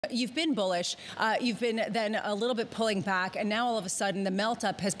You've been bullish, you've been then a little bit pulling back, and now all of a sudden the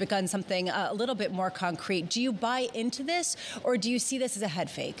melt-up has begun something a little bit more concrete. Do you buy into this, or do you see this as a head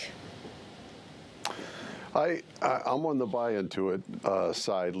fake? I'm on the buy into it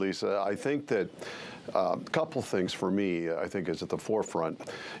side, Lisa. I think that a couple things for me, I think, is at the forefront.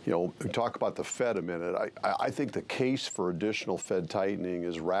 You know, talk about the Fed a minute. I think the case for additional Fed tightening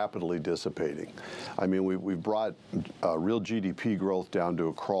is rapidly dissipating. I mean, we've brought real GDP growth down to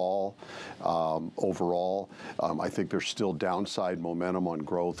a crawl overall. I think there's still downside momentum on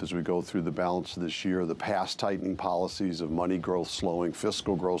growth as we go through the balance of this year. The past tightening policies of money growth slowing,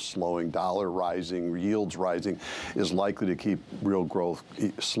 fiscal growth slowing, dollar rising, yields rising is likely to keep real growth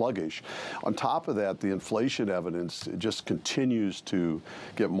sluggish. On top of that, the inflation evidence just continues to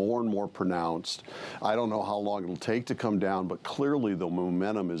get more and more pronounced. I don't know how long it'll take to come down, but clearly the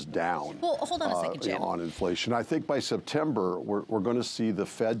momentum is down. Well, hold on a second, Jim. On inflation. I think by September, we're going to see the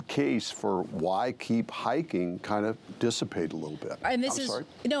Fed case for why keep hiking kind of dissipate a little bit. And this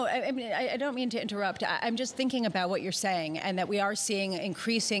no, I mean, I don't mean to interrupt. I'm just thinking about what you're saying, and that we are seeing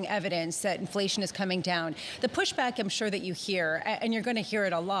increasing evidence that inflation is coming down. The pushback I'm sure that you hear, and you're going to hear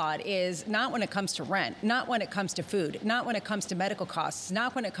it a lot, is not when it comes to rent, not when it comes to food, not when it comes to medical costs,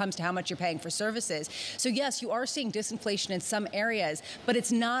 not when it comes to how much you're paying for services. So yes, you are seeing disinflation in some areas, but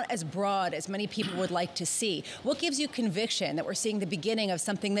it's not as broad as many people would like to see. What gives you conviction that we're seeing the beginning of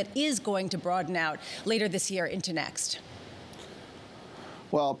something that is going to broaden out later this year into next?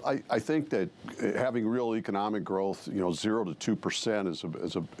 Well, I think that having real economic growth, 0 to 2%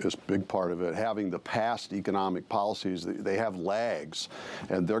 is a big part of it. Having the past economic policies, they have lags,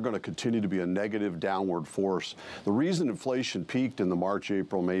 and they're going to continue to be a negative downward force. The reason inflation peaked in the March,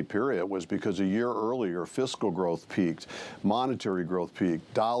 April, May period was because a year earlier, fiscal growth peaked, monetary growth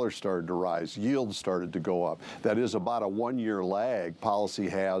peaked, dollars started to rise, yields started to go up. That is about a one-year lag policy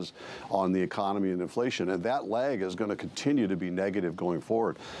has on the economy and inflation, and that lag is going to continue to be negative going forward.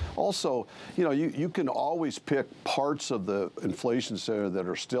 Also, you can always pick parts of the inflation center that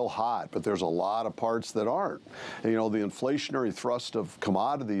are still hot, but there's a lot of parts that aren't. And, the inflationary thrust of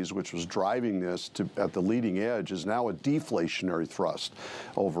commodities, which was driving this at the leading edge, is now a deflationary thrust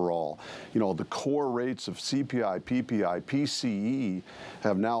overall. The core rates of CPI, PPI, PCE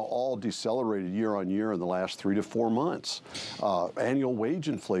have now all decelerated year on year in the last 3 to 4 months. Annual wage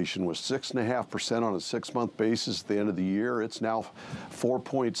inflation was 6.5% on a 6-month basis at the end of the year. It's now 4.7%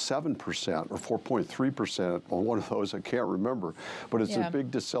 or 4.3% on one of those. I can't remember, but it's a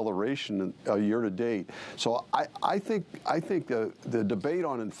big deceleration year to date. So I think the debate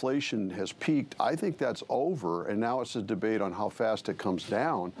on inflation has peaked. I think that's over, and now it's a debate on how fast it comes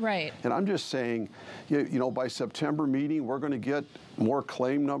down. Right. And I'm just saying, by September meeting, we're going to get more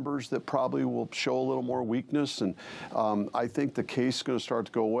claim numbers that probably will show a little more weakness, and I think the case is going to start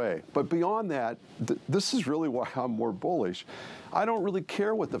to go away. But beyond that, this is really why I'm more bullish. I don't really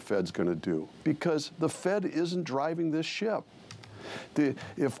care what the Fed's going to do, because the Fed isn't driving this ship.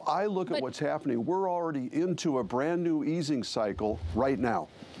 If I look at what's happening, we're already into a brand new easing cycle right now.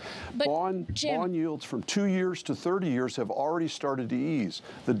 Bond yields from 2 years to 30 years have already started to ease.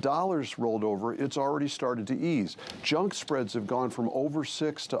 The dollar's rolled over. It's already started to ease. Junk spreads have gone from over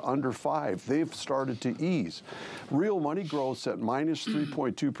 6 to under 5. They've started to ease. Real money growth's at minus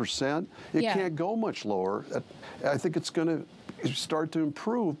 3.2%. It can't go much lower. I think it's going to start to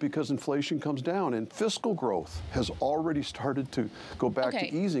improve because inflation comes down, and fiscal growth has already started to go back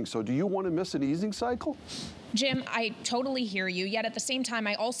to easing. So do you want to miss an easing cycle? Jim, I totally hear you. Yet at the same time,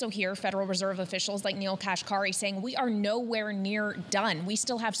 I also hear Federal Reserve officials like Neil Kashkari saying we are nowhere near done. We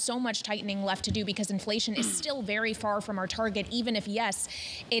still have so much tightening left to do because inflation is still very far from our target, even if, yes,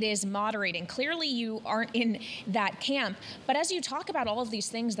 it is moderating. Clearly, you aren't in that camp. But as you talk about all of these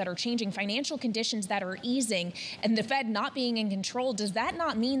things that are changing, financial conditions that are easing, and the Fed not being in control, does that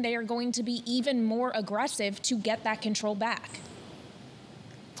not mean they are going to be even more aggressive to get that control back?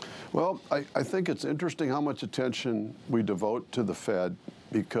 Well, I think it's interesting how much attention we devote to the Fed,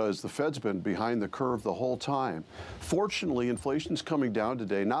 because the Fed's been behind the curve the whole time. Fortunately, inflation's coming down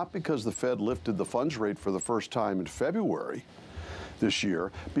today, not because the Fed lifted the funds rate for the first time in February this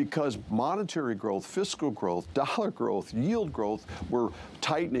year, because monetary growth, fiscal growth, dollar growth, yield growth were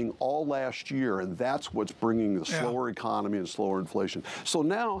tightening all last year, and that's what's bringing the slower economy and slower inflation. So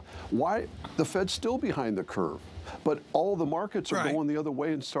now, why the Fed's still behind the curve? But all the markets are Right. going the other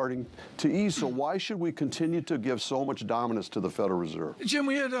way and starting to ease. So why should we continue to give so much dominance to the Federal Reserve? Jim,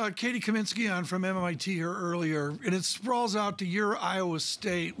 we had Katie Kaminsky on from MIT here earlier, and it sprawls out to your Iowa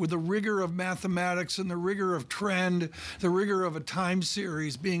State with the rigor of mathematics and the rigor of trend, the rigor of a time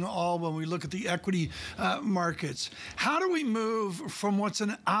series being all when we look at the equity markets. How do we move from what's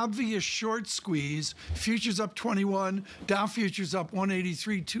an obvious short squeeze, futures up 21, Dow futures up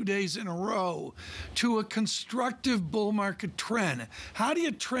 183 2 days in a row, to a constructive bull market trend? How do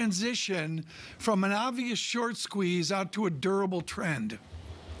you transition from an obvious short squeeze out to a durable trend?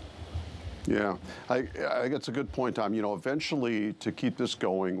 Yeah, I think it's a good point, Tom. You know, eventually, to keep this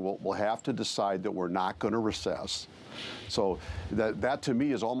going, we'll have to decide that we're not going to recess. So that to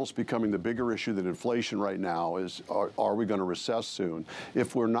me is almost becoming the bigger issue than inflation right now is, are we going to recess soon?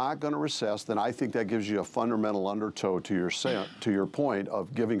 If we're not going to recess, then I think that gives you a fundamental undertow to your point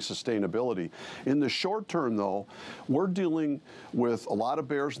of giving sustainability. In the short term, though, we're dealing with a lot of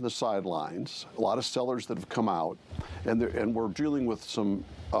bears in the sidelines, a lot of sellers that have come out, and we're dealing with some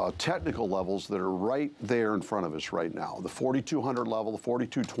technical levels that are right there in front of us right now. The 4,200 level, the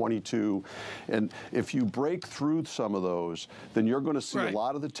 4,222, and if you break through some of those, then you're going to see Right. a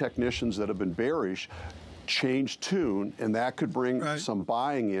lot of the technicians that have been bearish change tune, and that could bring Right. some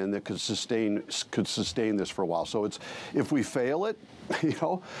buying in that could sustain this for a while. So it's, if we fail it, you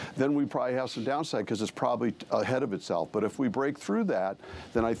know, then we probably have some downside because it's probably ahead of itself. But if we break through that,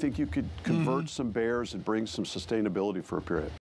 then I think you could convert some bears and bring some sustainability for a period.